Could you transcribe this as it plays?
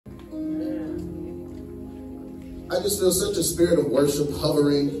I just feel such a spirit of worship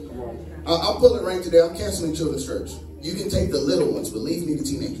hovering. I'll pull it right today. I'm canceling children's church. You can take the little ones, but leave me the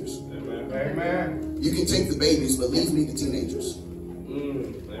teenagers. Amen. You can take the babies, but leave me the teenagers.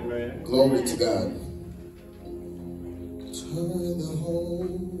 Amen. Glory to God. Turn the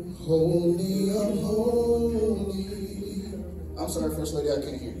holy of holy. I'm sorry, First Lady, I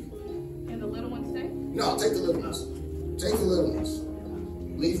can't hear you. And the little ones stay? No, I'll take the little ones. Take the little ones.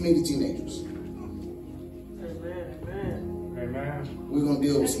 Leave me the teenagers. Amen. We're going to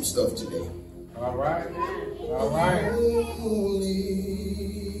deal with some stuff today. All right. All right. Holy,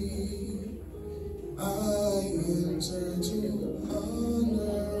 I enter to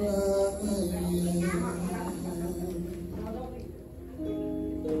honor I am.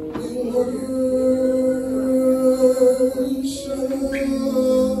 We worship you.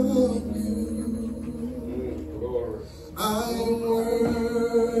 Glory. I worship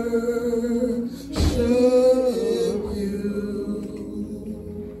you.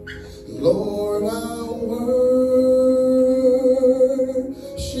 Lord, I worship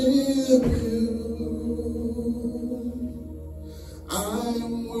you. I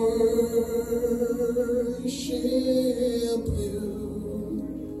worship you.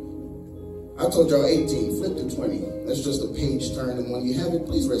 I told y'all 18, flip to 20. That's just a page turn, and when you have it,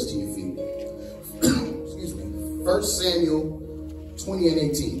 please rest to your feet. Excuse me. 1 Samuel 20 and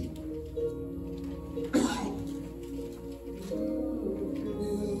 18.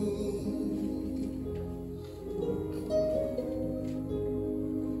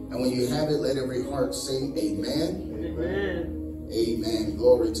 And when you have it, let every heart say amen. Amen. Amen.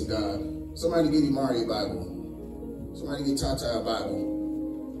 Glory to God. Somebody get Imari a Bible. Somebody get Tata a Bible.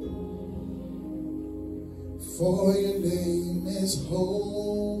 For your name is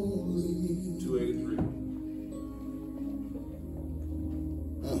holy. 283.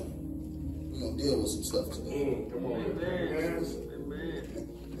 We're going to deal with some stuff today. Come on. Amen.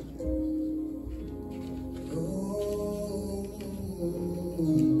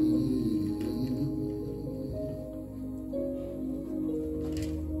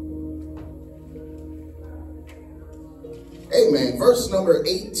 Amen. Verse number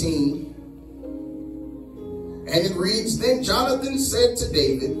 18. And it reads, Then Jonathan said to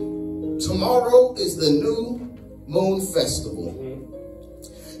David, Tomorrow is the new moon festival.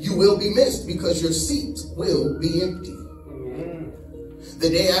 You will be missed because your seat will be empty. The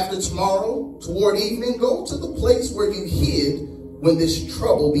day after tomorrow, toward evening, go to the place where you hid when this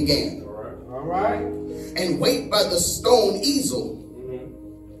trouble began. All right. And wait by the stone easel.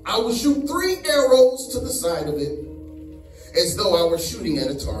 I will shoot 3 arrows to the side of it, as though I were shooting at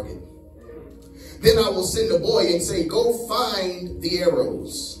a target. Then I will send a boy and say, Go find the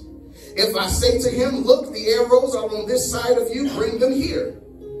arrows. If I say to him, Look, the arrows are on this side of you, bring them here.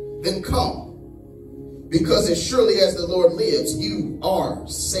 Then come. Because as surely as the Lord lives, you are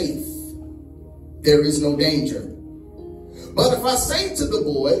safe. There is no danger. But if I say to the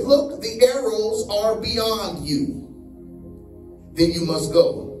boy, Look, the arrows are beyond you, then you must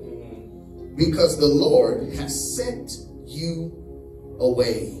go. Because the Lord has sent you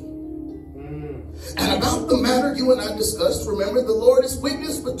away. And about the matter you and I discussed, remember, the Lord is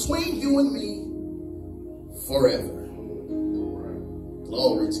witness between you and me forever.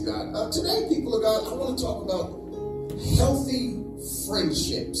 Glory to God. Today, people of God, I want to talk about healthy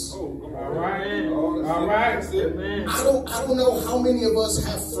friendships. All right. All right. I don't know how many of us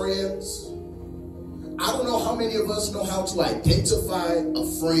have friends. I don't know how many of us know how to identify a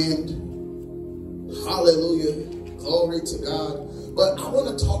friend. Hallelujah. Glory to God. But I want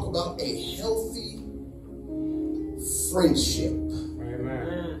to talk about a healthy friendship.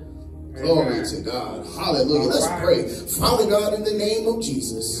 Amen. Glory to God. Hallelujah. Let's pray. Father God, in the name of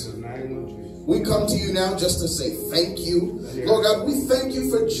Jesus, we come to you now just to say thank you. Lord God, we thank you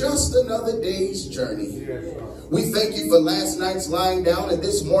for just another day's journey. We thank you for last night's lying down and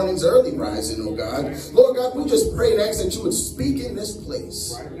this morning's early rising, oh God. Lord God, we just pray and ask that you would speak in this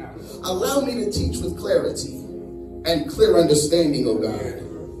place. Allow me to teach with clarity and clear understanding, oh God.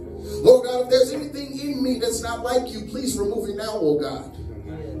 Lord God, if there's anything in me that's not like you, please remove it now, oh God.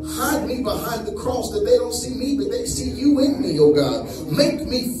 Hide me behind the cross that they don't see me, but they see you in me, oh God. Make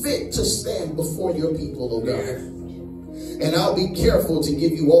me fit to stand before your people, oh God. And I'll be careful to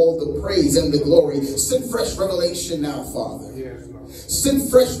give you all the praise and the glory. Send fresh revelation now, Father. Send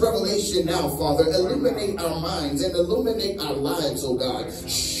fresh revelation now, Father. Illuminate our minds and illuminate our lives, oh God.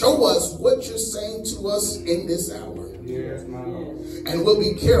 Show us what you're saying to us in this hour. And we'll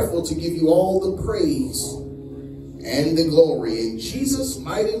be careful to give you all the praise and the glory. In Jesus'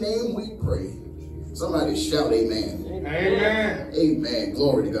 mighty name we pray. Somebody shout amen. Amen. Amen.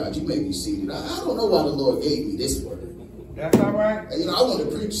 Glory to God. You may be seated. I don't know why the Lord gave me this word. That's all right. You know, I want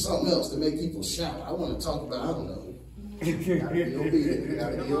to preach something else to make people shout. I want to talk about, I don't know.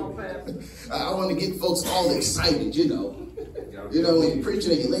 I want to get folks all excited, you know. You know, when you're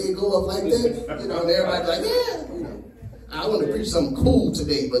preaching and your leg go up like that, you know, and everybody's like, yeah, you know. I want to preach something cool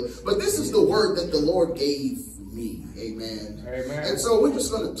today, but this is the word that the Lord gave me. Amen. Amen. And so we're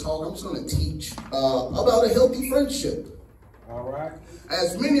just going to talk, I'm just going to teach about a healthy friendship. All right.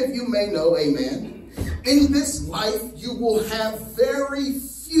 As many of you may know, amen, in this life you will have very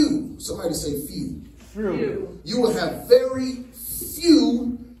few, somebody say few. Few. You will have very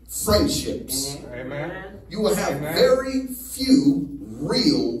few friendships. Amen. You will have Amen. very few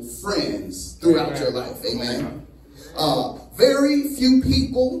real friends throughout Amen. your life. Amen. Very few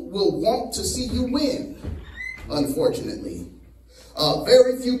people will want to see you win, unfortunately.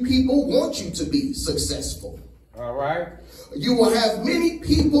 Very few people want you to be successful. All right. You will have many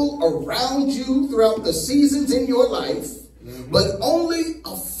people around you throughout the seasons in your life, but only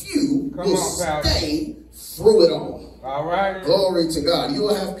a few will stay through it all. All right. Glory to God. You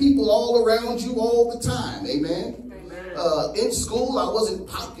will have people all around you all the time. Amen. In school, I wasn't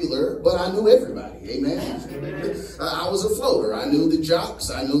popular, but I knew everybody. Amen. I was a floater. I knew the jocks.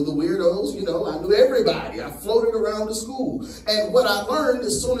 I knew the weirdos. You know, I knew everybody. I floated around the school. And what I learned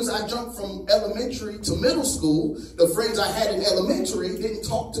as soon as I jumped from elementary to middle school, the friends I had in elementary didn't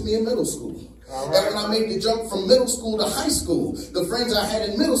talk to me in middle school. Right. And when I made the jump from middle school to high school, the friends I had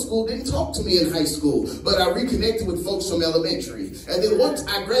in middle school didn't talk to me in high school, but I reconnected with folks from elementary. And then once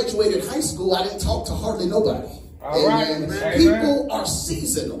I graduated high school, I didn't talk to hardly nobody. Amen. Right. People are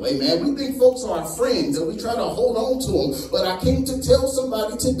seasonal. Amen. We think folks are our friends and we try to hold on to them. But I came to tell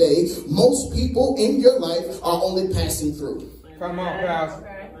somebody today, most people in your life are only passing through. Come on, Pastor.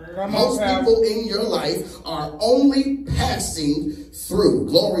 Come Most on, Pastor. people in your life are only passing through.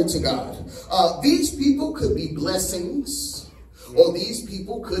 Glory to God. These people could be blessings, or these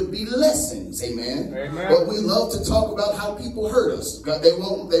people could be lessons. Amen. Amen. But we love to talk about how people hurt us. God, they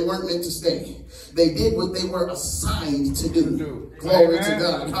weren't meant to stay. They did what they were assigned to do. Glory Amen. to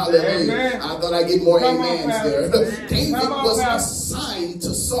God. Hallelujah. Amen. I thought I'd get more Come on, amens there. David Come on, was Pastor. assigned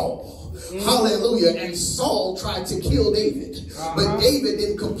to Saul. Hallelujah. And Saul tried to kill David. But David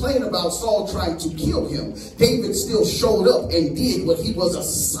didn't complain about Saul trying to kill him. David still showed up and did what he was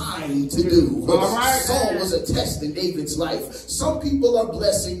assigned to do. Saul was a test in David's life. Some people are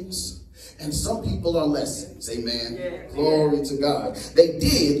blessings and some people are lessons. Amen. Glory to God. They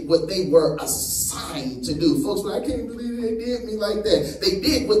did what they were assigned to do. Folks, I can't believe they did me like that. They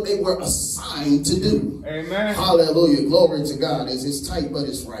did what they were assigned to do. Amen. Hallelujah. Glory to God. It's tight, but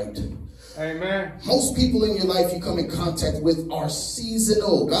it's right. Amen. Most people in your life you come in contact with are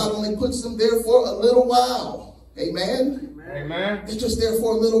seasonal. God only puts them there for a little while. Amen. Amen. They're just there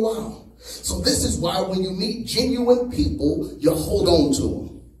for a little while. So this is why when you meet genuine people, you hold on to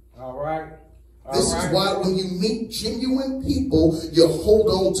them. All right. This is why when you meet genuine people, you hold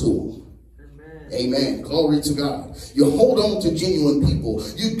on to them. Amen. Glory to God. You hold on to genuine people.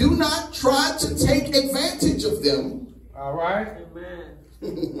 You do not try to take advantage of them. All right.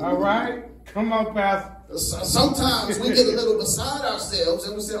 All right. Come on, Pastor. Sometimes we get a little beside ourselves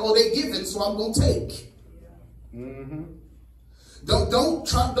and we say, oh, they give it, so I'm going to take.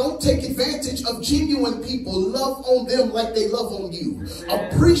 Don't take advantage of genuine people. Love on them like they love on you.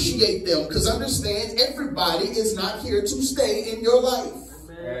 Appreciate them, because understand, everybody is not here to stay in your life.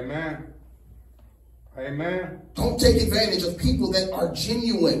 Amen. Amen. Don't take advantage of people that are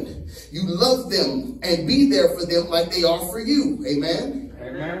genuine. You love them and be there for them like they are for you. Amen.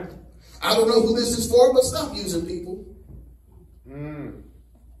 Amen. I don't know who this is for, but stop using people.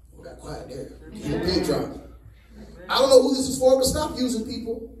 We got quiet there. Pin drop. I don't know who this is for, but stop using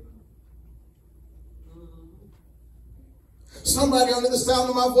people. Somebody under the sound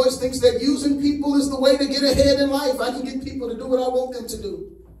of my voice thinks that using people is the way to get ahead in life. I can get people to do what I want them to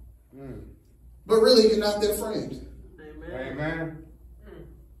do. But really, you're not their friend. Amen.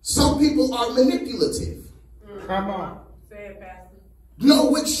 Some people are manipulative. Come on. Say it, Pastor.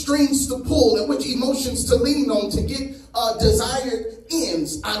 Know which strings to pull and which emotions to lean on to get desired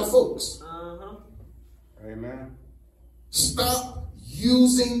ends out of folks. Amen. Stop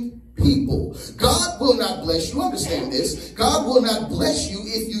using people. God will not bless you. Understand this. God will not bless you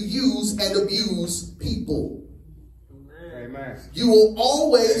if you use and abuse people. Amen. You will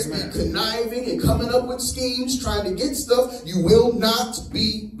always be conniving and coming up with schemes, trying to get stuff. You will not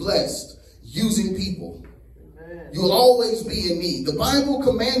be blessed using people. You will always be in need. The Bible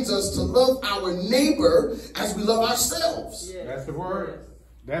commands us to love our neighbor as we love ourselves. That's the word.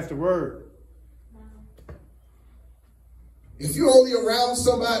 That's the word. If you're only around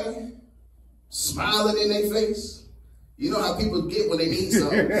somebody smiling in their face, you know how people get when they need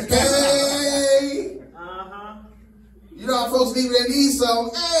something. Hey! You know how folks need when they need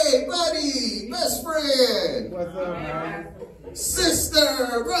something. Hey, buddy, best friend. What's up, man?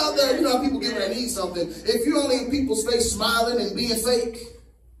 Sister, brother. You know how people get when they need something. If you're only in people's face smiling and being fake.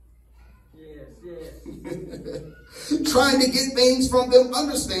 Yes. Trying to get things from them,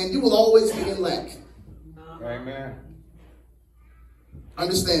 understand you will always be in lack. Amen.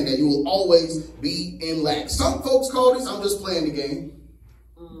 Understand that you will always be in lack. Some folks call this, I'm just playing the game.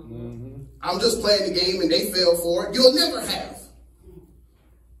 I'm just playing the game and they fell for it. You'll never have.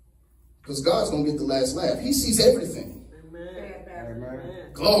 Because God's going to get the last laugh. He sees everything. Amen.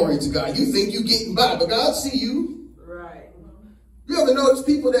 Amen. Glory to God. You think you're getting by, but God see you. Right. You ever notice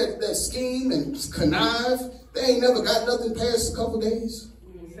people that scheme and connive, they ain't never got nothing past a couple days?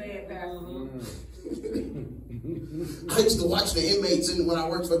 Say it, Pastor. I used to watch the inmates when I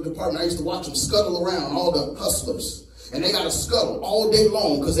worked for the department. I used to watch them scuttle around, all the hustlers. And they got to scuttle all day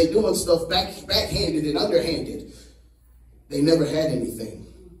long because they doing stuff backhanded and underhanded. They never had anything.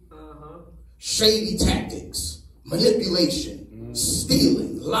 Shady tactics, manipulation,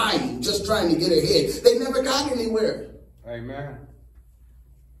 stealing, lying, just trying to get ahead. They never got anywhere. Amen.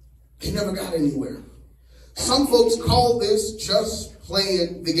 They never got anywhere. Some folks call this just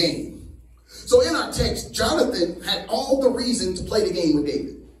playing the game. So in our text, Jonathan had all the reason to play the game with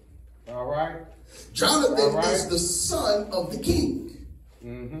David. All right. Jonathan is the son of the king.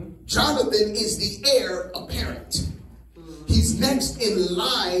 Jonathan is the heir apparent. He's next in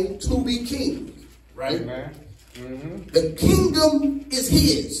line to be king, right? Amen. The kingdom is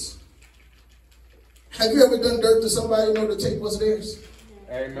his. Have you ever done dirt to somebody in order to take what's theirs?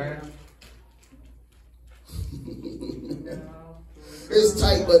 Amen. It's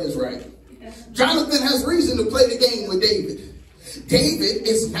tight, but it's right. Jonathan has reason to play the game with David. David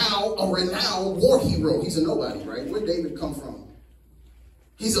is now a renowned war hero. He's a nobody, right? Where'd David come from?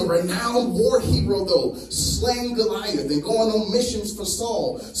 He's a renowned war hero, though, slaying Goliath and going on missions for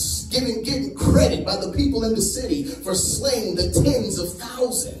Saul, getting credit by the people in the city for slaying the tens of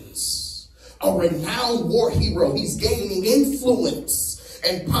thousands. A renowned war hero. He's gaining influence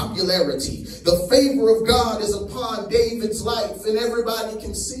and popularity. The favor of God is upon David's life, and everybody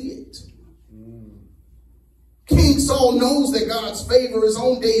can see it. King Saul knows that God's favor is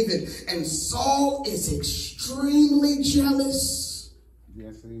on David, and Saul is extremely jealous.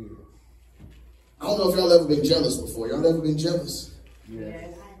 Yes, he is. I don't know if y'all ever been jealous before. Y'all ever been jealous?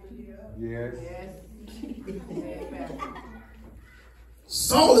 Yes. Yes.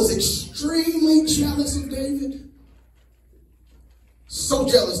 Saul is extremely jealous of David. So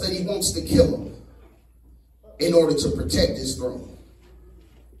jealous that he wants to kill him in order to protect his throne.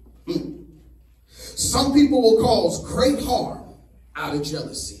 Some people will cause great harm out of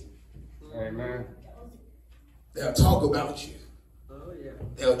jealousy. Amen. They'll talk about you.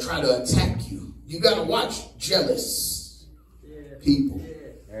 They'll try to attack you. You got to watch jealous people.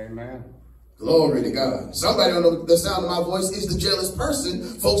 Amen. Glory to God. Somebody on the sound of my voice is the jealous person.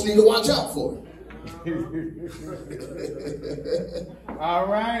 Folks need to watch out for. All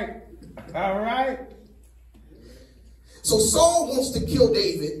right. All right. So Saul wants to kill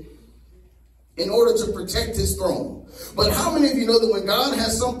David in order to protect his throne. But how many of you know that when God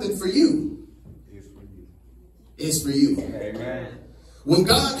has something for you, it's for you? Amen. When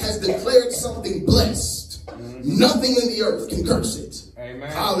God has declared something blessed, nothing in the earth can curse it.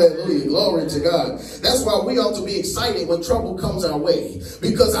 Amen. Hallelujah. Glory to God. That's why we ought to be excited when trouble comes our way,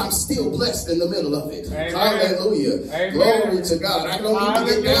 because I'm still blessed in the middle of it. Amen. Hallelujah. Amen. Glory to God. I don't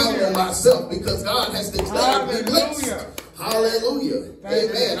need to get down on myself because God has declared me blessed. Hallelujah.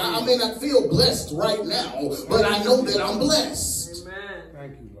 Amen. I may not feel blessed right now, but I know that I'm blessed. Amen.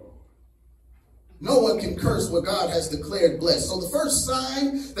 Thank you, Lord. No one can curse what God has declared blessed. So the first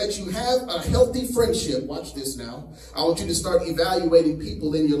sign that you have a healthy friendship, watch this now. I want you to start evaluating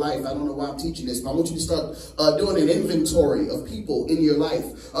people in your life. I don't know why I'm teaching this, but I want you to start doing an inventory of people in your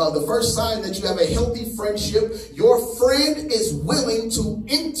life. The first sign that you have a healthy friendship, your friend is willing to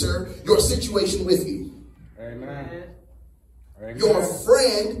enter your situation with you. Amen. Amen. Your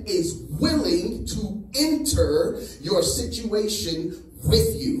friend is willing to enter your situation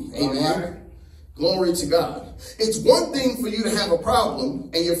with you. Amen. Right. Glory to God. It's one thing for you to have a problem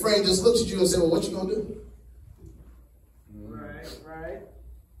and your friend just looks at you and says, well, what you gonna do? Right.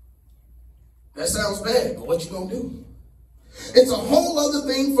 That sounds bad, but what you gonna do? It's a whole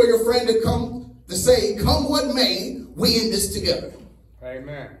other thing for your friend to say, come what may, we in this together.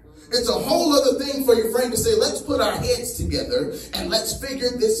 Amen. It's a whole other thing for your friend to say, let's put our heads together and let's figure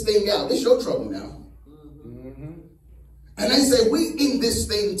this thing out. It's your trouble now. And they say, we in this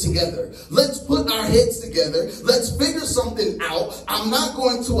thing together. Let's put our heads together. Let's figure something out. I'm not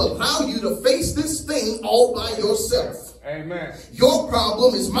going to allow you to face this thing all by yourself. Amen. Your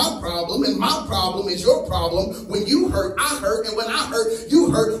problem is my problem, and my problem is your problem. When you hurt, I hurt, and when I hurt, you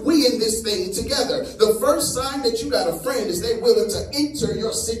hurt. We in this thing together. The first sign that you got a friend is they're willing to enter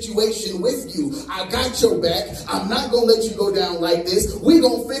your situation with you. I got your back. I'm not going to let you go down like this. We're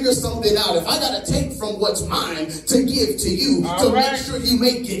going to figure something out. If I got to take from what's mine to give to you to make sure you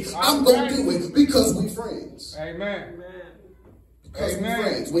make it, I'm going to do it because we friends. Amen. Because we're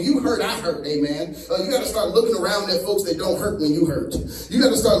friends. When you hurt, I hurt, amen. You got to start looking around at folks that don't hurt when you hurt. You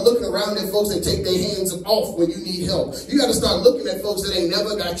got to start looking around at folks that take their hands off when you need help. You got to start looking at folks that ain't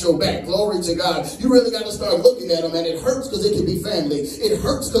never got your back. Glory to God. You really got to start looking at them, and it hurts because it could be family. It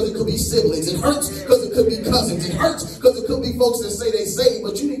hurts because it could be siblings. It hurts because it could be cousins. It hurts because it could be folks that say they saved,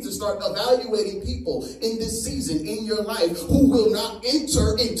 but you need to start evaluating people in this season in your life who will not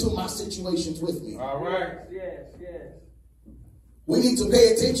enter into my situations with me. All right. Yes, yes. We need to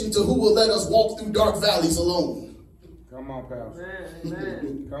pay attention to who will let us walk through dark valleys alone. Come on, Pastor.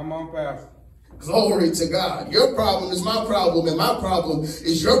 Amen. Come on, Pastor. Glory to God. Your problem is my problem, and my problem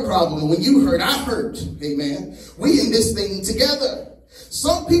is your problem. When you hurt, I hurt. Amen. We in this thing together.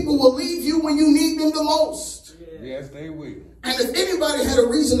 Some people will leave you when you need them the most. Yes, they will. And if anybody had a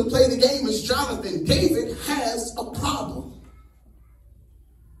reason to play the game as Jonathan, David has a problem.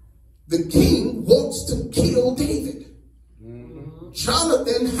 The king wants to kill David.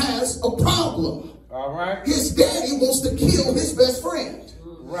 Jonathan has a problem. All right. His daddy wants to kill his best friend.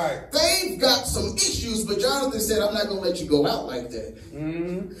 Right. They've got some issues, but Jonathan said, I'm not going to let you go out like that.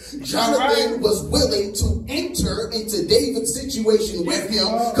 Jonathan was willing to enter into David's situation with him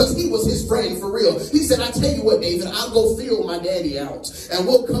because he was his friend for real. He said, I tell you what, David, I'll go feel my daddy out and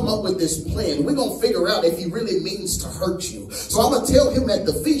we'll come up with this plan. We're going to figure out if he really means to hurt you. So I'm going to tell him at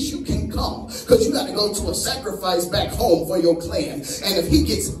the feast, you can't come because you got to go to a sacrifice back home for your clan. And if he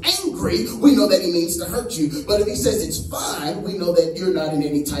gets angry, we know that he means to hurt you. But if he says it's fine, we know that you're not in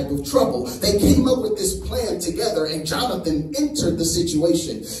any type of trouble. They came up with this plan together, and Jonathan entered the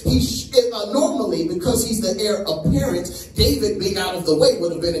situation. Normally, because he's the heir apparent, David being out of the way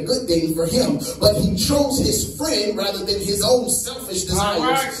would have been a good thing for him, but he chose his friend rather than his own selfish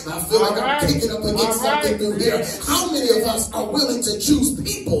desires. I feel like I'm kicking up against something through here. How many of us are willing to choose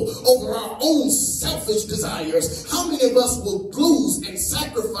people over our own selfish desires? How many of us will lose and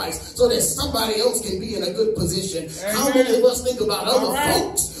sacrifice so that somebody else can be in a good position? How many of us think about other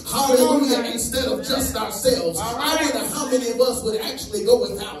folks? Hallelujah, instead of just ourselves. I wonder how many of us would actually go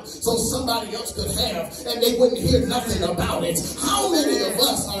without so somebody else could have and they wouldn't hear nothing about it. How many of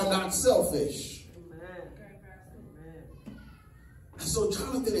us are not selfish? And so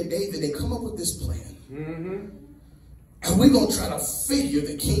Jonathan and David, they come up with this plan. And we're going to try to figure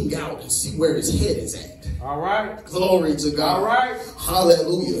the king out and see where his head is at. All right. Glory to God. All right.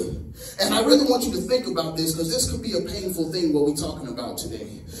 Hallelujah. And I really want you to think about this because this could be a painful thing what we're talking about today.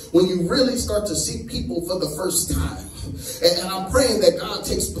 When you really start to see people for the first time. And I'm praying that God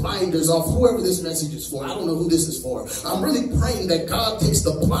takes blinders off whoever this message is for. I don't know who this is for. I'm really praying that God takes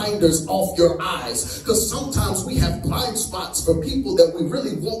the blinders off your eyes. Because sometimes we have blind spots for people that we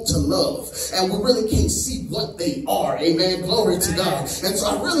really want to love. And we really can't see what they are. Amen. Glory to God. And so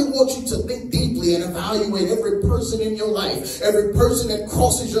I really want you to think deeply and evaluate every person in your life. Every person that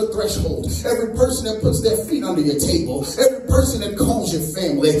crosses your threshold. Every person that puts their feet under your table. Every person that calls your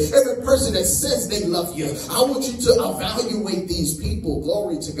family. Every person that says they love you. I want you to evaluate these people.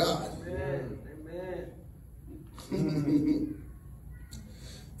 Glory to God. Amen.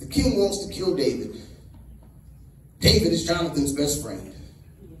 The king wants to kill David. David is Jonathan's best friend.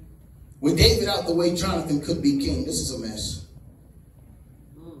 With David out the way, Jonathan could be king. This is a mess.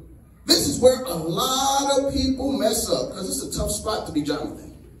 This is where a lot of people mess up because it's a tough spot to be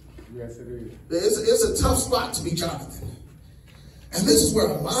Jonathan. Yes, it is. It's a tough spot to be Jonathan. And this is where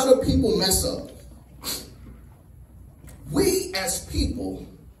a lot of people mess up. We as people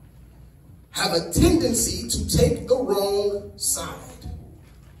have a tendency to take the wrong side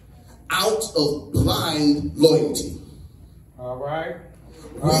out of blind loyalty. All right.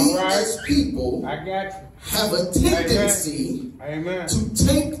 We as people have a tendency to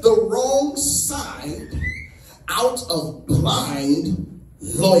take the wrong side out of blind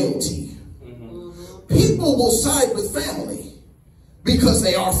loyalty. People will side with family because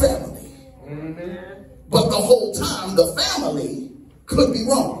they are family. But the whole time, the family could be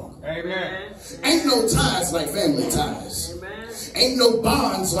wrong. Amen. Ain't no ties like family ties. Ain't no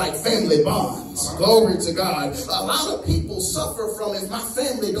bonds like family bonds. Glory to God. A lot of people suffer from, if my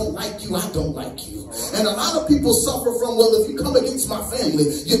family don't like you, I don't like you. And a lot of people suffer from, well, if you come against my family,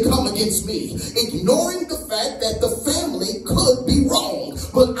 you come against me. Ignoring the fact that the family could be wrong.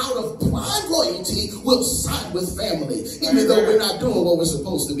 But out of blind loyalty, we'll side with family, even though we're not doing what we're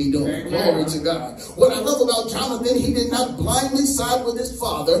supposed to be doing. Glory to God. What I love about Jonathan, he did not blindly side with his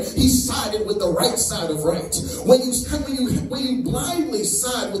father. He sided with the right side of right. When you blindly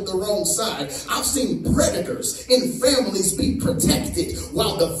side with the wrong side, I've seen predators in families be protected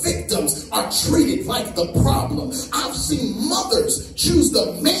while the victims are treated like the problem. I've seen mothers choose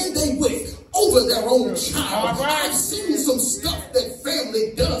the man they with over their own child. I've seen some stuff that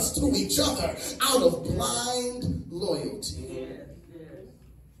family does to each other out of blind loyalty.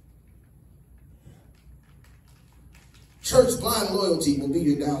 Church, blind loyalty will be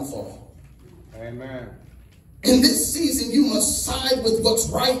your downfall. Amen. In this season, you must side with what's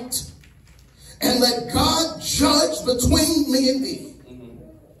right and let God judge between me and thee.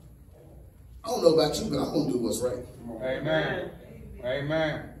 I don't know about you, but I'm going to do what's right. Amen.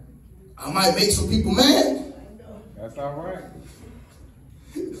 Amen. I might make some people mad. That's all right.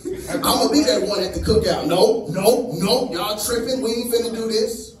 I'm going to be that one at the cookout. No. Y'all tripping. We ain't finna do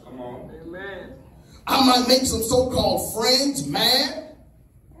this. Come on. Amen. I might make some so-called friends mad.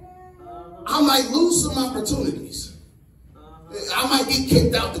 I might lose some opportunities. I might get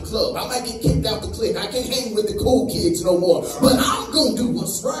kicked out the club. I might get kicked out the clique. I can't hang with the cool kids no more. But I'm going to do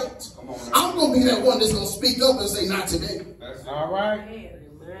what's right. I'm going to be that one that's going to speak up and say, not today. That's all right.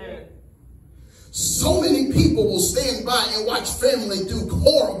 Amen. So many people will stand by and watch family do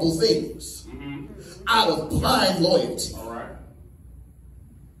horrible things out of blind loyalty. All right.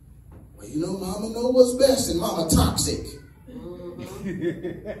 Well, you know, mama know what's best and mama toxic. Amen.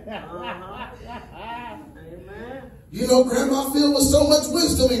 You know, grandma filled with so much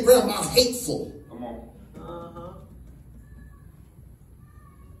wisdom and grandma hateful. Come on.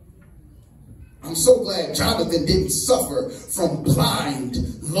 I'm so glad Jonathan didn't suffer from blind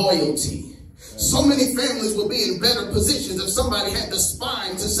loyalty. So many families will be in better positions if somebody had the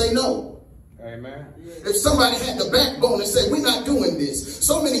spine to say no. Amen. If somebody had the backbone to say, we're not doing this.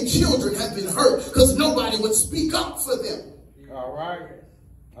 So many children have been hurt because nobody would speak up for them. All right.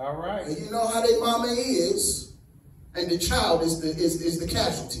 All right. And you know how their mama is, and the child is the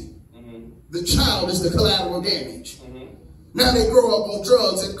casualty. The child is the collateral damage. Now they grow up on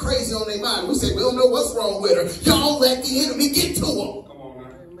drugs and crazy on their mind. We say, we don't know what's wrong with her. Y'all let the enemy get to them. Come on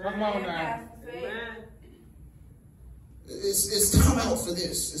now. Come on now. It's time out for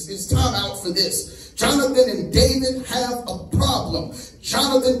this. It's time out for this. Jonathan and David have a problem.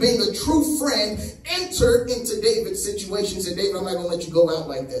 Jonathan, being a true friend, entered into David's situation and said, David, I'm not going to let you go out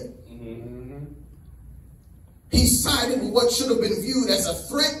like that. He sided with what should have been viewed as a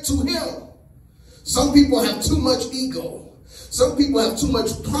threat to him. Some people have too much ego. Some people have too much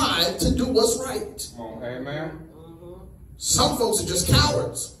pride to do what's right. Amen. Some folks are just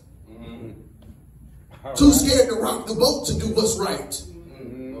cowards. Too scared to rock the boat to do what's right.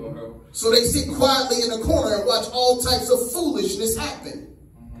 So they sit quietly in the corner and watch all types of foolishness happen.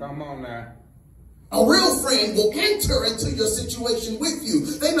 Come on now. A real friend will enter into your situation with you.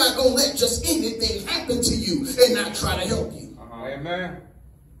 They're not going to let just anything happen to you and not try to help you. Amen.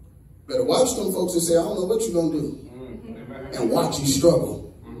 Better watch them folks and say, I don't know what you're going to do. And watch you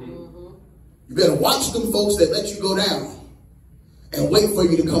struggle. You better watch them folks that let you go down and wait for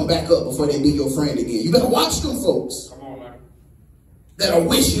you to come back up before they be your friend again. You better watch them folks that are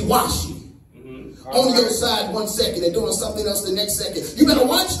wishy-washy. On your side 1 second and doing something else the next second. You better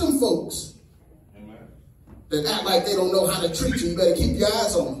watch them folks that act like they don't know how to treat you. You better keep your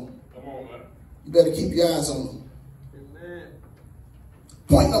eyes on them. You better keep your eyes on them.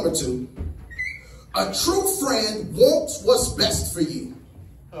 Point number 2. A true friend wants what's best for you.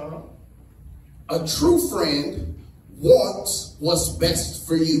 A true friend wants what's best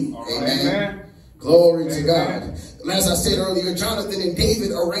for you. Amen. Glory to God. And as I said earlier, Jonathan and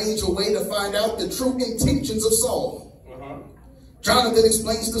David arrange a way to find out the true intentions of Saul. Jonathan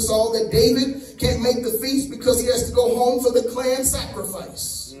explains to Saul that David can't make the feast because he has to go home for the clan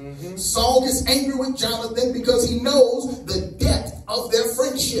sacrifice. Saul gets angry with Jonathan because he knows the depth of their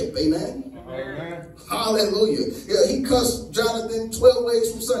friendship. Amen. Hallelujah. Yeah, he cussed Jonathan 12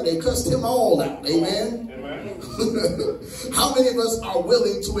 ways from Sunday. Cussed him all out. Amen. How many of us are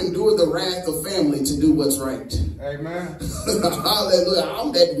willing to endure the wrath of family to do what's right? Amen. Hallelujah.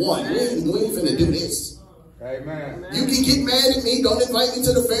 I'm that one. We ain't finna do this. Amen. You can get mad at me. Don't invite me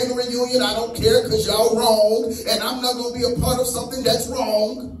to the family reunion. I don't care because y'all wrong. And I'm not going to be a part of something that's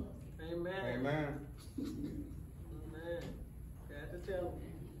wrong. Amen. Amen.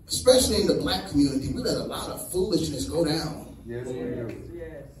 Especially in the black community, we let a lot of foolishness go down. Yes, we do.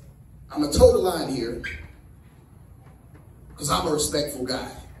 Yes. I'm going to toe the line here because I'm a respectful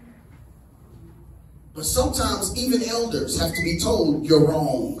guy. But sometimes even elders have to be told you're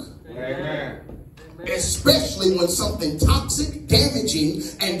wrong. Amen. Especially when something toxic, damaging,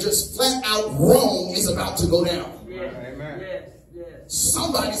 and just flat out wrong is about to go down. Yes. Amen. Yes. Yes.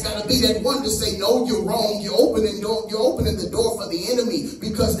 Somebody's got to be that one to say, no, you're wrong. You're opening the door for the enemy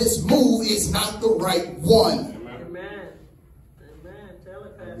because this move is not the right one. Amen. Amen. Tell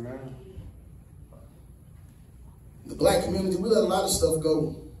it, Pastor. Amen. The black community, we let a lot of stuff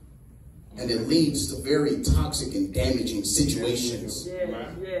go. And it leads to very toxic and damaging situations. Yes.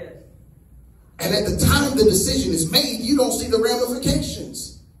 Yes. And at the time the decision is made, you don't see the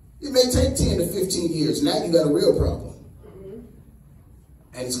ramifications. It may take 10 to 15 years. Now you got a real problem.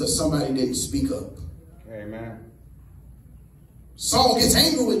 And it's because somebody didn't speak up. Amen. Saul gets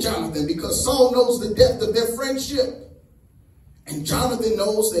angry with Jonathan because Saul knows the depth of their friendship. And Jonathan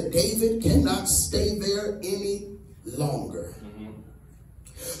knows that David cannot stay there any longer.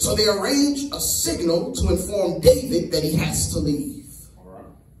 So they arrange a signal to inform David that he has to leave. All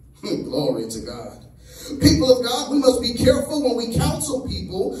right. Glory to God. People of God, we must be careful when we counsel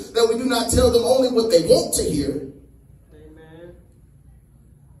people that we do not tell them only what they want to hear. Amen.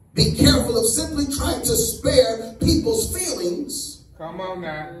 Be careful of simply trying to spare people's feelings. Come on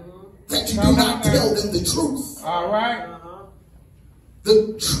now. That you do not tell them the truth. All right.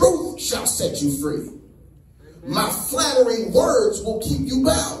 The truth shall set you free. My flattering words will keep you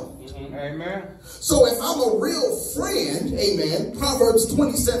bound. Amen. So if I'm a real friend, amen, Proverbs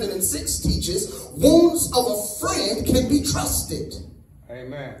 27:6 teaches, wounds of a friend can be trusted.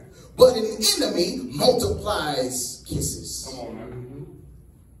 Amen. But an enemy multiplies kisses. Come on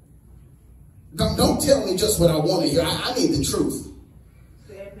now. Don't tell me just what I want to hear. I need the truth.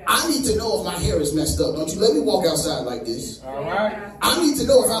 I need to know if my hair is messed up. Don't you let me walk outside like this. All right. I need to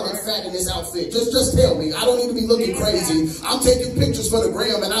know if I look fat in this outfit. Just tell me. I don't need to be looking crazy. I'm taking pictures for the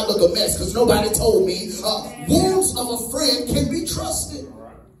gram and I look a mess because nobody told me. Wounds of a friend can be trusted.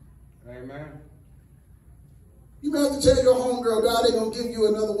 All right. Amen. You may have to tell your homegirl, God ain't going to give you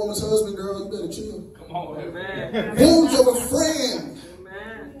another woman's husband, girl. You better chill. Come on. Amen. Wounds of a friend.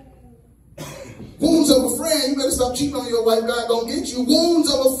 Amen. Wounds of a friend. You better stop cheating on your wife. God gonna get you. Wounds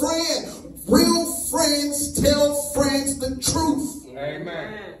of a friend. Real friends tell friends the truth.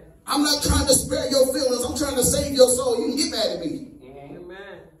 Amen. I'm not trying to spare your feelings. I'm trying to save your soul. You can get mad at me. Amen.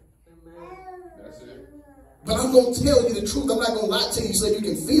 Amen. That's it. But I'm going to tell you the truth. I'm not going to lie to you so you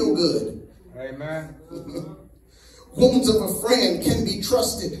can feel good. Amen. Wounds of a friend can be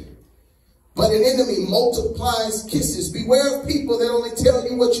trusted. But an enemy multiplies kisses. Beware of people that only tell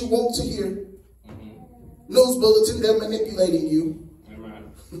you what you want to hear. News bulletin, they're manipulating you.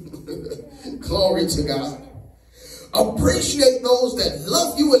 Amen. Glory to God. Appreciate those that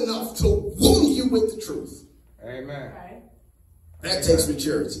love you enough to wound you with the truth. Amen. That takes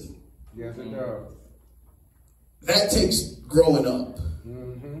maturity. Yes, it does. That takes growing up.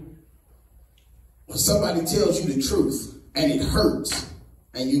 When somebody tells you the truth and it hurts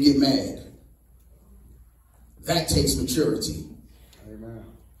and you get mad, that takes maturity. Amen.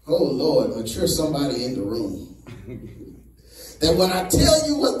 Oh Lord, mature somebody in the room. That when I tell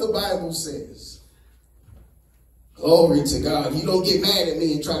you what the Bible says, glory to God, you don't get mad at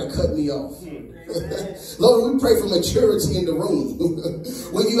me and try to cut me off. Lord, we pray for maturity in the room.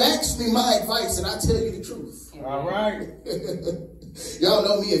 When you ask me my advice and I tell you the truth. All right. Y'all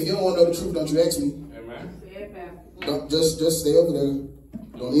know me. If you don't want to know the truth, don't you ask me. Amen. Don't, just stay over there.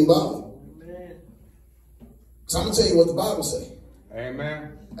 Don't even bother. So I'm going to tell you what the Bible says.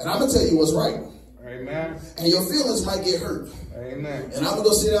 Amen. And I'm going to tell you what's right. Amen. And your feelings might get hurt. Amen. And I'm going to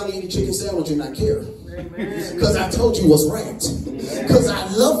go sit down and eat a chicken sandwich and not care. Because I told you what's right. Because I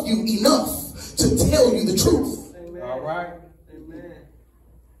love you enough to tell you the truth. All right.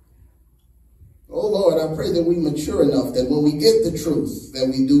 Oh Lord, I pray that we mature enough that when we get the truth, that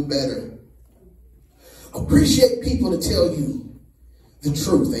we do better. Appreciate people to tell you the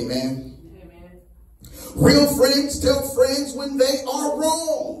truth. Amen. Real friends tell friends when they are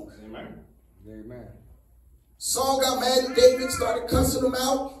wrong. Amen. Amen. Saul got mad at David, started cussing him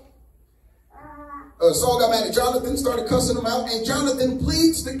out. Saul got mad at Jonathan, started cussing him out. And Jonathan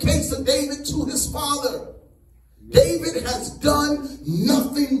pleads the case of David to his father. David has done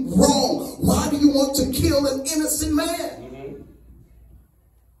nothing wrong. Why do you want to kill an innocent man?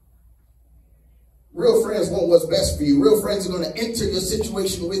 Real friends want what's best for you. Real friends are going to enter your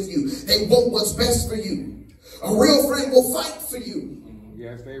situation with you. They want what's best for you. A real friend will fight for you.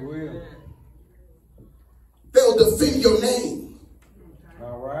 Yes, they will. They'll defend your name.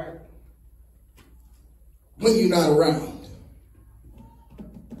 when you're not around.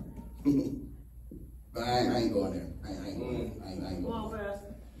 But I ain't going there. I ain't going Come on, there.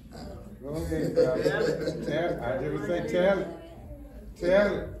 Pastor. Go ahead, Pastor. I just say tell it.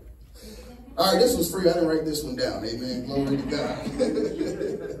 Tell it. All right, this was free. I didn't write this one down. Amen. Glory to God.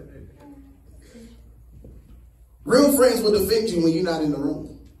 Real friends will defend you when you're not in the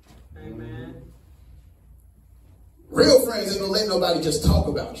room. Amen. Real friends ain't gonna let nobody just talk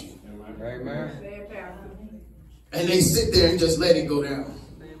about you. Amen. And they sit there and just let it go down.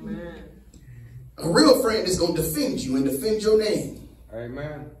 Amen. A real friend is gonna defend you and defend your name.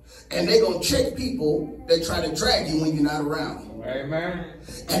 Amen. And they're gonna check people that try to drag you when you're not around. Amen.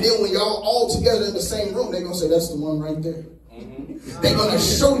 And then when y'all all together in the same room, they're gonna say, that's the one right there. They're going to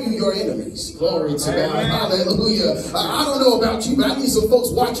show you your enemies. Glory to God. Hallelujah. I don't know about you, but I need some folks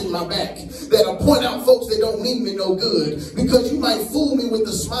watching my back that'll point out folks that don't mean me no good, because you might fool me with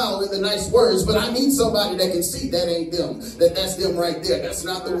the smile and the nice words, but I need somebody that can see that ain't them, that's them right there. That's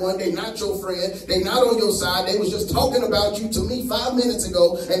not the one. They not your friend. They not on your side. They was just talking about you to me 5 minutes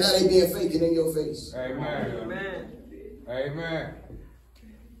ago, and now they being faking in your face. Amen. Amen. Amen.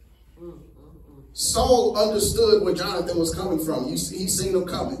 Saul understood where Jonathan was coming from. He seen him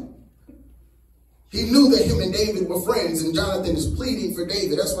coming. He knew that him and David were friends, and Jonathan is pleading for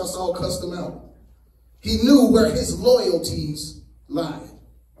David. That's why Saul cussed him out. He knew where his loyalties lied.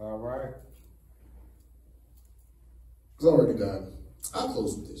 All right. Glory to God. I'll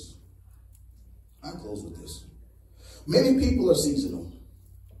close with this. Many people are seasonal.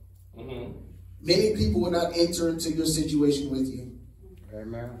 Many people will not enter into your situation with you.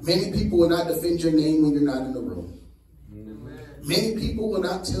 Amen. Many people will not defend your name when you're not in the room. Amen. Many people will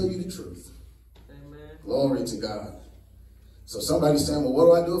not tell you the truth. Amen. Glory to God. So somebody's saying, well, what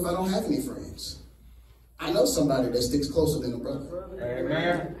do I do if I don't have any friends? I know somebody that sticks closer than a brother.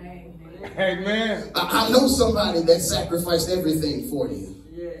 Amen. Amen. I know somebody that sacrificed everything for you.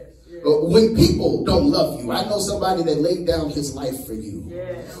 Yes. Yes. When people don't love you, I know somebody that laid down his life for you.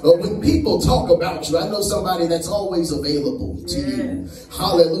 Yes. When people talk about you, I know somebody that's always available to you.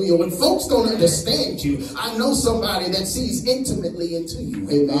 Hallelujah. When folks don't understand you, I know somebody that sees intimately into you.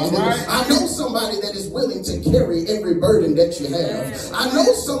 Amen. Right. I know somebody that is willing to carry every burden that you have. I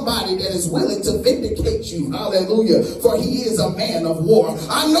know somebody that is willing to vindicate you. Hallelujah. For he is a man of war.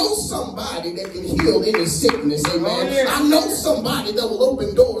 I know somebody that can heal any sickness. Amen. I know somebody that will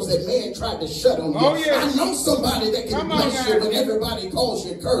open doors that man tried to shut on you. I know somebody that can bless you when everybody calls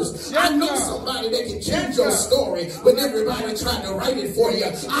you cursed. I know somebody that can change your story when everybody tried to write it for you.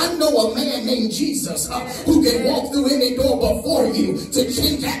 I know a man named Jesus who can walk through any door before you to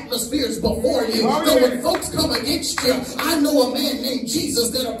change atmospheres before you. So when folks come against you, I know a man named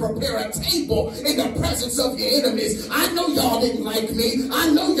Jesus that'll prepare a table in the presence of your enemies. I know y'all didn't like me. I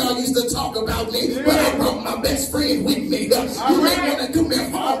know y'all used to talk about me, but I brought my best friend with me. You may want to do me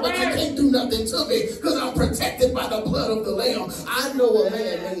harm, but you can't do nothing to me because I'm protected by the blood of the Lamb. I know a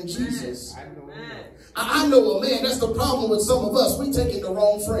man named Jesus. I know a man. That's the problem with some of us. We taking the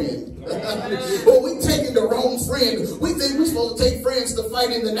wrong friend. Well, we taking the wrong friend. We think we're supposed to take friends to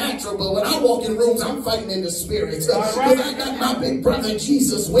fight in the natural, but when I walk in rooms, I'm fighting in the spirit. Because I got my big brother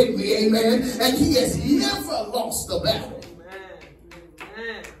Jesus with me, amen. And he has never lost a battle.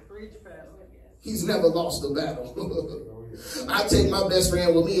 He's never lost a battle. I take my best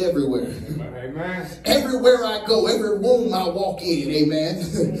friend with me everywhere. Amen. Everywhere I go, every room I walk in, amen.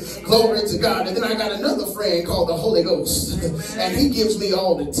 Glory to God. And then I got another friend called the Holy Ghost. And he gives me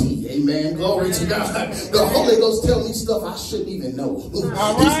all the tea, amen. Glory to God. The Holy Ghost tells me stuff I shouldn't even know.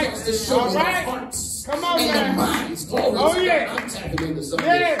 All He right. starts to show me the hearts and the minds. Glory to God. I'm tapping into something.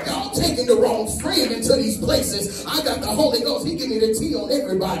 Y'all taking the wrong friend into these places. I got the Holy Ghost. He give me the tea on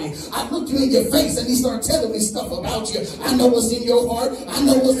everybody. I look you in your face and he start telling me stuff about you. I know what's in your heart. I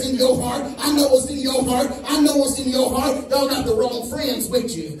know what's in your heart. I know what's in your heart. I know what's in your heart. Y'all got the wrong friends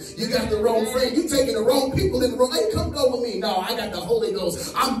with you. You got the wrong friend. You taking the wrong people in the room. Hey, come go with me. No, I got the Holy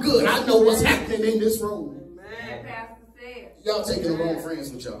Ghost. I'm good. I know what's happening in this room. Y'all taking the wrong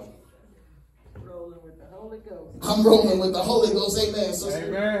friends with y'all. Rolling with the Holy Ghost. I'm rolling with the Holy Ghost. Amen, sister.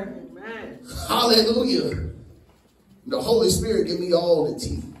 Amen. Amen. Hallelujah. The Holy Spirit give me all the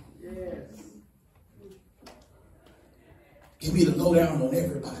tea. Yes. Give me the lowdown on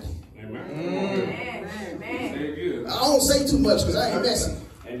everybody. Amen. I don't say too much because I ain't messy.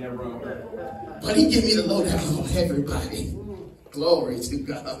 Ain't that wrong? But he give me the lowdown on everybody. Glory to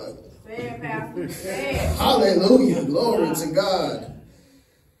God. Hallelujah. Glory to God.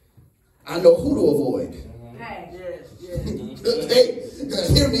 I know who to avoid. Yes. Yes. Hey,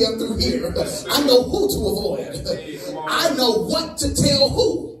 hear me up through here. I know who to avoid. I know what to tell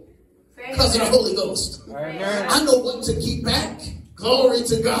who. Because of the Holy Ghost. Amen. I know what to keep back. Glory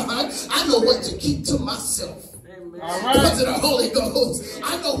to God. I know what to keep to myself. All right. Because of the Holy Ghost.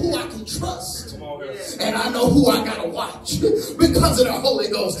 I know who I can trust. And I know who I gotta watch. Because of the Holy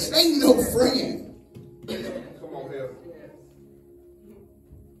Ghost. Ain't no friend. Come on here.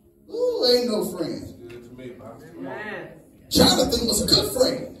 Ooh, ain't no friend. Good to me, Amen. Jonathan was a good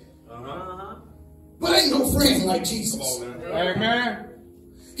friend. But ain't no friend like Jesus. Amen.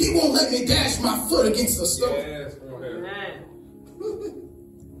 He won't let me dash my foot against the stone. Yes, come on here. Amen.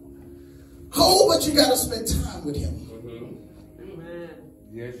 Oh, but you gotta spend time with him. Amen.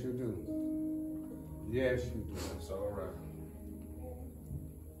 Yes, you do. Yes, you do. It's all right.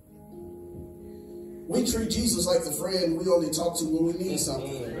 We treat Jesus like the friend we only talk to when we need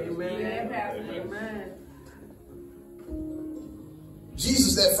something. Amen. Amen.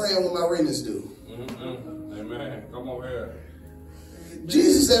 Jesus, that friend when my rent is due. Amen. Come on here.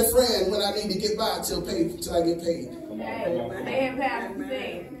 Jesus, that friend when I need to get by till I get paid. Come on, come on. Say it, Pastor.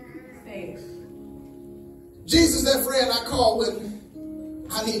 Say it. Say it. Jesus, that friend I call when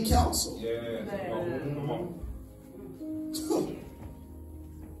I need counsel. Yes, come on, come on.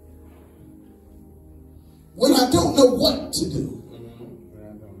 When I don't know what to do, I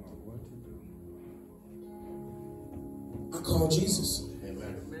don't know what to do. I call Jesus.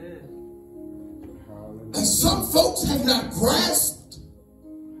 Amen. Hallelujah. And some folks have not grasped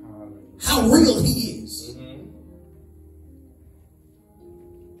Hallelujah. how real he is. Thank you,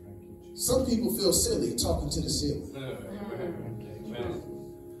 Jesus. Some people feel silly talking to the ceiling. Amen.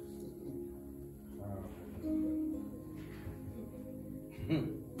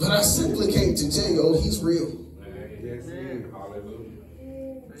 But I simply came to tell you, oh, he's real. Yes, he is.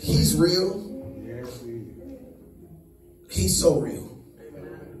 Hallelujah. He's real. Yes, he is. He's so real.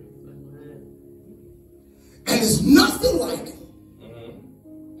 And it's nothing like him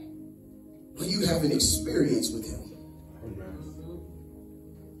when you have an experience with him. Amen.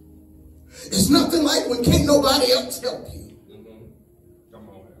 It's nothing like when can't nobody else help you. Come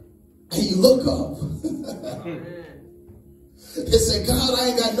on here. And you look up and say, God, I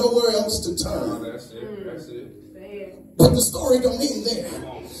ain't got nowhere else to Oh, turn. that's it. That's it. Say it. But the story don't end there.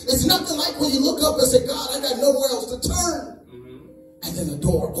 It's nothing like when you look up and say, God, I got nowhere else to turn. And then the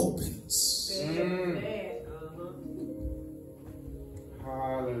door opens. Say it. Say it.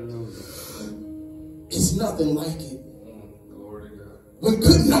 Hallelujah. It's nothing like it. Glory to God. When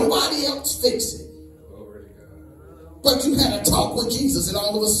could nobody else fix it? Glory to God. But you had a talk with Jesus and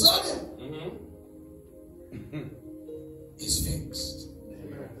all of a sudden, it's fixed.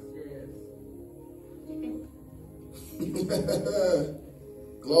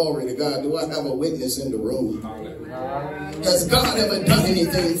 Glory to God. Do I have a witness in the room? Has God ever done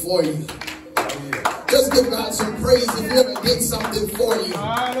anything for you? Just give God some praise if he ever did something for you.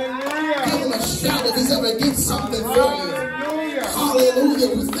 Hallelujah. Give him a shout if he's ever did something for you. Hallelujah.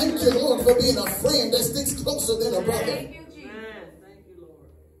 Hallelujah. We thank you, Lord, for being a friend that sticks closer than a brother. Thank you, Jesus. Thank you, Lord.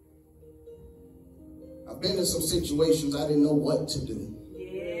 I've been in some situations I didn't know what to do.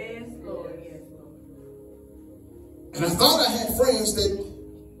 Yes, Lord. Yes, Lord. And I thought I had friends that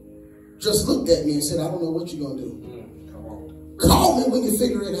just looked at me and said, I don't know what you're going to do. Come on. Call me when you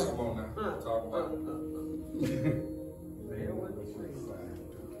figure it Come out. on now. Talk about it.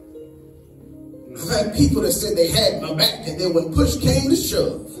 I've had people that said they had my back, and then when push came to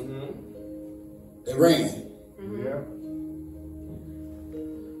shove, they ran. Yeah.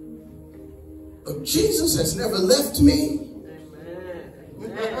 But Jesus has never left me,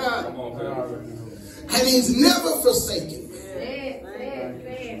 Come on, here. and he's never forsaken me. Say it. Say it.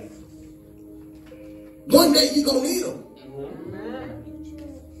 Say it. One day you're going to need him.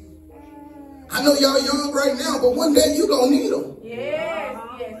 I know y'all young right now, but one day you're going to need them. Yes.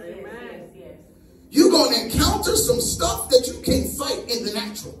 Yes. Yes. Yes. Yes. You're going to encounter some stuff that you can't fight in the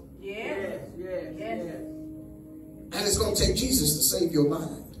natural. Yes. Yes. Yes. And it's going to take Jesus to save your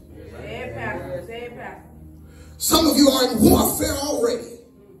mind. Say it, Pastor. Say it, Pastor. Some of you are in warfare already.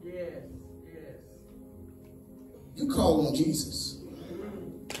 Yes. Yes. You call on Jesus.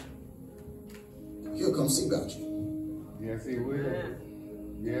 He'll come see about you. Yes, he will.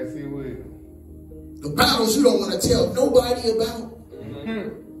 Yes, he will. The battles you don't want to tell nobody about.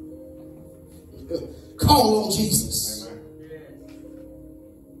 Call on Jesus.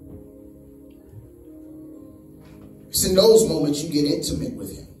 It's in those moments you get intimate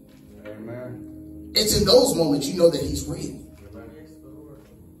with him. Amen. It's in those moments you know that he's real.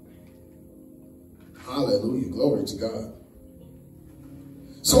 Hallelujah. Glory to God.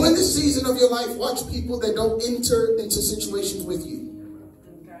 So in this season of your life, watch people that don't enter into situations with you.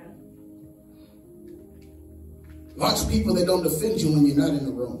 Okay. Watch people that don't defend you when you're not in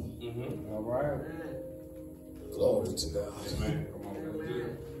the room. All right. Glory to God. Amen. Come on, that's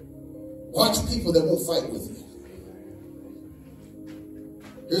good. Watch people that won't fight with you.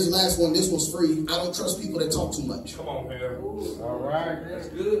 Here's the last one. This one's free. I don't trust people that talk too much. Come on, man. All right. That's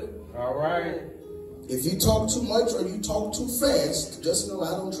good. All right. If you talk too much or you talk too fast, just know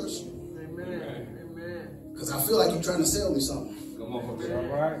I don't trust you. Amen. Amen. Because I feel like you're trying to sell me something. Come on, All man.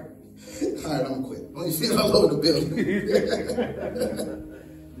 right. All right, I'm quit. Let me feel all over the building.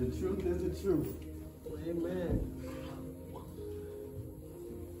 The truth is the truth. Amen.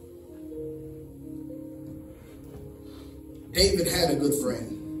 David had a good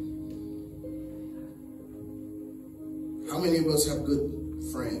friend. How many of us have good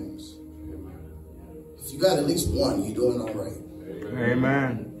friends? If you got at least one, you're doing all right.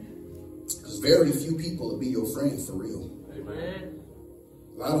 Amen. Because very few people will be your friend for real. Amen.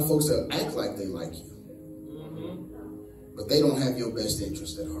 A lot of folks that act like they like you, but they don't have your best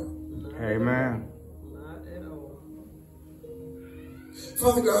interest at heart. Amen. Not at all.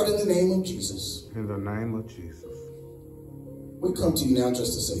 Father God, in the name of Jesus, In the name of Jesus. we come to you now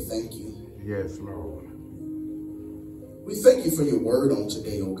just to say thank you. Yes, Lord. We thank you for your word on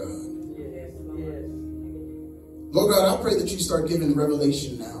today, oh God. Yes. Yes. Lord God, I pray that you start giving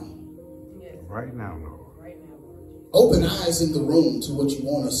revelation now. Right now, Lord. Open eyes in the room to what you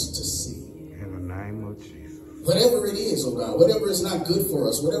want us to see. In the name of Jesus. Whatever it is, oh God, whatever is not good for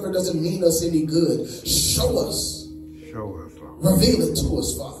us, whatever doesn't mean us any good, show us. Show us, Lord. Reveal it to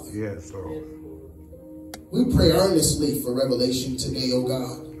us, Father. Yes, Lord. We pray earnestly for revelation today, oh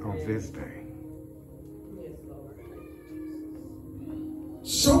God. On this day.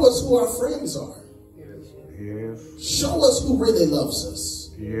 Show us who our friends are. Yes. Show us who really loves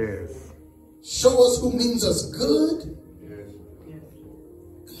us. Yes. Show us who means us good.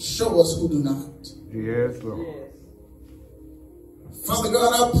 And show us who do not. Yes, Lord. Father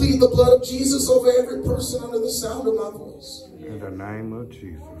God, I plead the blood of Jesus over every person under the sound of my voice. In the name of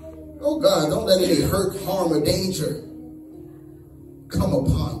Jesus. Oh God, don't let any hurt, harm, or danger come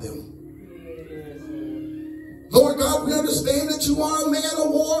upon them. Lord God, we understand that you are a man of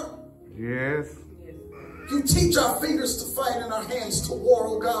war. Yes. You teach our fingers to fight and our hands to war,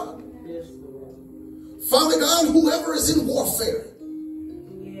 oh God. Yes. Father God, whoever is in warfare,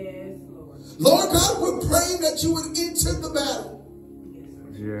 Yes, Lord. Lord God, we're praying that you would enter the battle.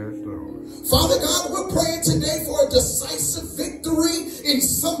 Yes, Lord. Father God, we're praying today for a decisive victory in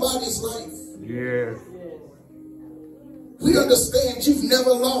somebody's life. Yes. We understand you've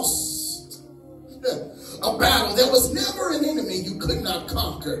never lost a battle. There was never an enemy you could not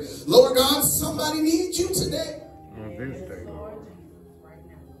conquer. Lord God, somebody needs you today. On this day, Lord.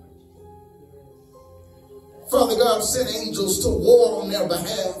 Father God, send angels to war on their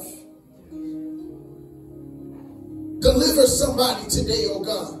behalf. Deliver somebody today, oh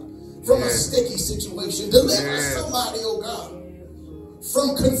God, from a sticky situation. Deliver somebody, oh God,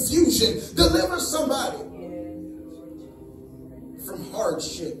 from confusion. Deliver somebody from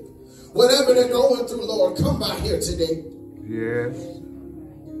hardship. Whatever they're going through, Lord, come by here today. Yes.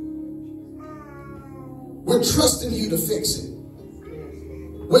 We're trusting you to fix it.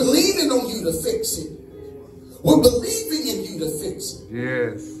 We're leaning on you to fix it. We're believing in you to fix it.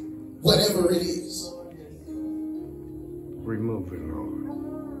 Yes. Whatever it is. Remove it, Lord.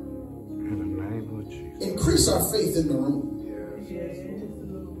 In the name of Jesus. Increase our faith in the room.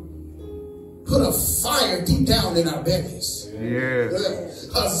 Put a fire deep down in our bellies. Yes.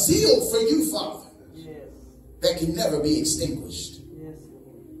 A zeal for you, Father, that can never be extinguished.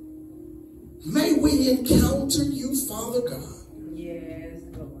 May we encounter you, Father God. Yes,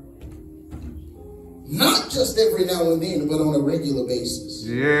 Lord. Not just every now and then, but on a regular basis.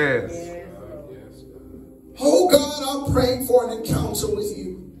 Yes. Oh God, I'm praying for an encounter with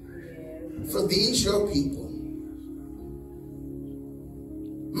you. For these your people.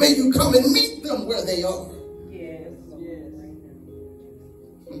 May you come and meet them where they are. Yes,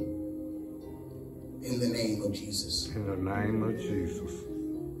 In the name of Jesus. In the name of Jesus.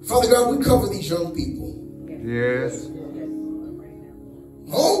 Father God, we cover these young people. Yes.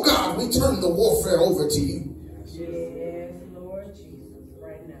 Oh God, we turn the warfare over to you. yes, Lord Jesus,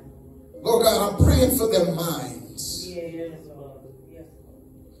 right now. Lord God, I'm praying for their minds. Yes, Lord. Yes,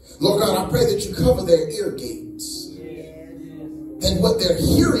 Lord God, I pray that you cover their ear gates. And what they're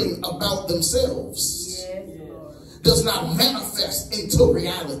hearing about themselves does not manifest into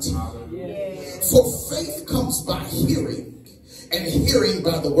reality. For faith comes by hearing, and hearing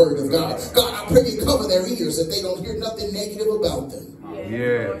by the word of God. God, I pray you cover their ears that they don't hear nothing negative about them.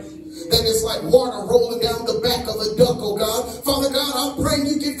 Yes. That it's like water rolling down the back of a duck, oh God. Father God, I'm praying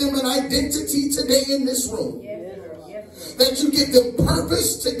you give them an identity today in this room. That you give them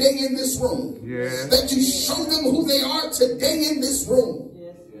purpose today in this room. Yes. That you show them who they are today in this room.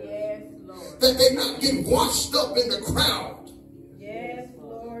 Yes, Yes, Lord. That they not get washed up in the crowd, Yes,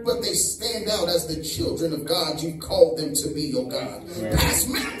 Lord. but they stand out as the children of God you called them to be, oh God. Pass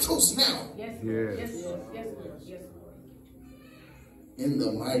mantles now. Yes, Yes. Lord. Yes, Lord. Yes, Lord. Yes, Lord. In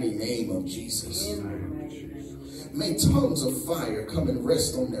the mighty name of Jesus. In the mighty name of Jesus. May tongues of fire come and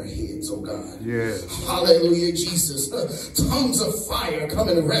rest on their heads, oh God. Yes. Hallelujah, Jesus. Tongues of fire come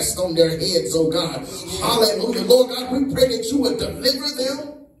and rest on their heads, oh God. Hallelujah. Lord God, we pray that you would deliver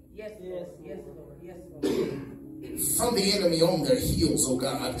them Yes, Lord. Yes, Lord. Yes, Lord. from the enemy on their heels, oh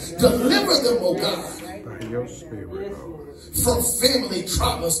God. Deliver them, oh God, By your spirit, Lord. from family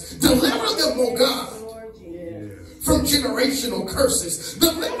traumas. Deliver them, oh God, Lord Jesus. Yes. from generational curses.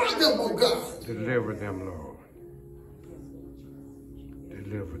 Deliver them, oh God. Deliver them, Lord.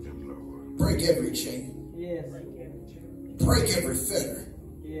 Deliver them, Lord. Break every chain. yes, Break every fetter.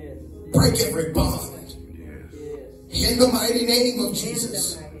 yes, Break every bond. Yes. yes. In the mighty name of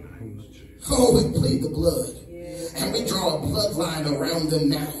Jesus. Name of Jesus. Oh, we plead the blood. And we draw a bloodline around them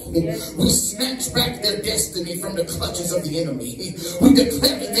now. We snatch back their destiny from the clutches of the enemy. We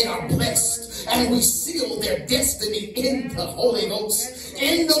declare that they are blessed. And we seal their destiny in the Holy Ghost.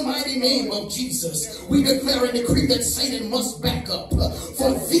 In the mighty name of Jesus, we declare and decree that Satan must back up.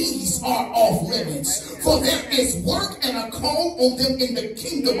 For these are off limits. For there is work and a call on them in the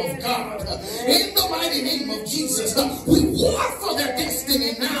kingdom of God. In the mighty name of Jesus, we war for their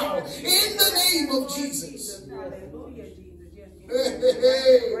destiny now. In the name of Jesus. Hallelujah, Jesus.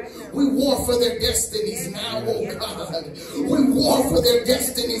 We war for their destinies now, oh God. We war for their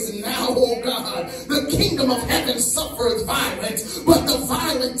destinies now, oh God. The kingdom of heaven suffers violence, but the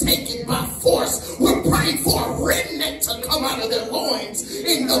violent take it by force. We're praying for a remnant to come out of their loins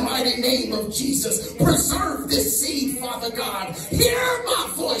in the mighty name of Jesus. Preserve this seed, Father God. Hear my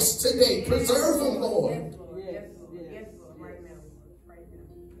voice today. Preserve them, Lord. Yes, Lord. Yes, Lord. Right now. Right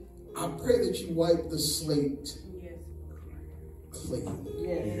now. I pray that you wipe the slate Yes. clean.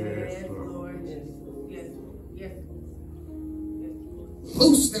 Yes, Yes, Lord. Yes. Yes. Yes.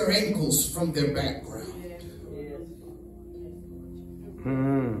 Loose their ankles from their background. Yes.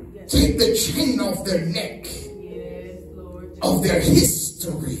 yes, Take the chain off their neck Yes, Lord. of their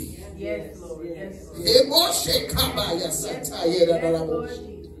history. Yes, Lord. Yes, Lord. yes,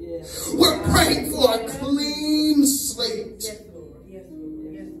 yes, We're praying for a clean slate. Yes, Lord. Yes,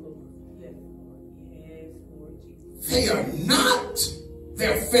 Lord. Yes, Lord. Yes, Lord. Yes, Lord Jesus. They are not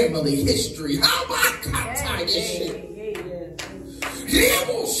their family history. How about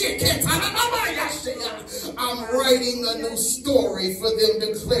I'm writing a new story for them,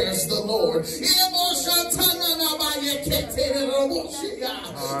 declares the Lord.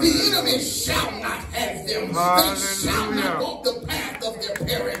 The enemy shall not have them. They shall not walk the path of their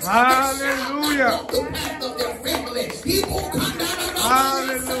parents. They shall not walk the path of their family.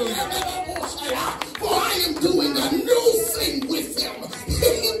 For I am doing a new thing with them.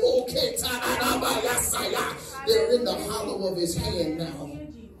 They're in the hollow of his hand now.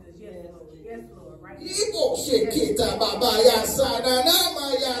 Yes, Lord. Yes, Lord. Right now.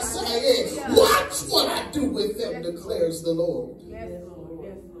 Watch what I do with them, declares the Lord. Yes, Lord.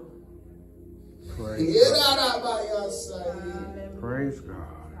 Yes, Lord. Praise God. Praise God.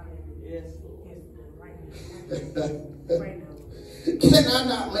 yes, Yes, Lord. Right now. Right now. Can I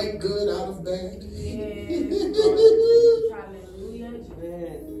not make good out of bad? Yes, Lord. Hallelujah.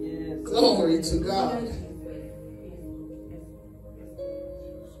 yes, yes. Glory to God. Yes,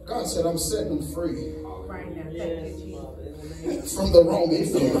 God said, I'm setting them free right now. Thank Yes, you, Jesus. Father, in the name from the wrong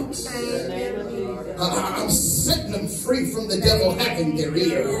influence. Thank you, Jesus. I'm setting them free from the devil having their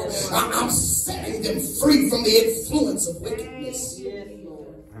ear. I'm setting them free from the influence of wickedness. yes,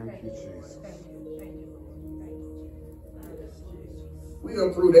 Lord. Thank you, Jesus. Thank you, Lord. Thank you. We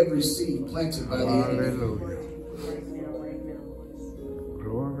uproot every seed planted by the enemy. Hallelujah. Right now, right now.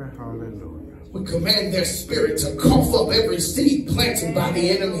 Glory, hallelujah. We command their spirit to cough up every seed planted by the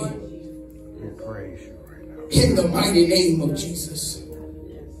enemy. We praise you right now. In the mighty name of Jesus.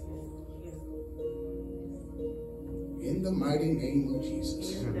 In the mighty name of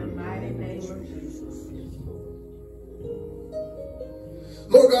Jesus. In the mighty name of Jesus.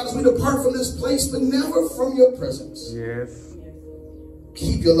 Lord God, as we depart from this place, but never from your presence, Yes.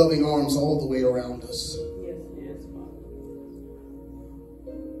 keep your loving arms all the way around us. Yes, Yes, Father.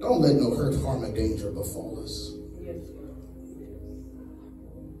 Don't let no hurt, harm, or danger befall us. yes,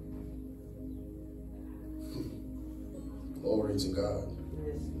 Glory to God.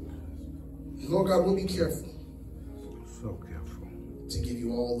 Yes, Lord God, we'll be careful So careful. to give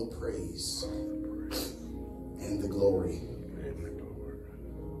you all the praise and and the glory.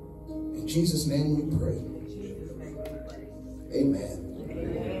 In Jesus' name we pray.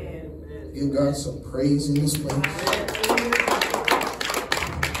 Amen. Give God some praise in this place.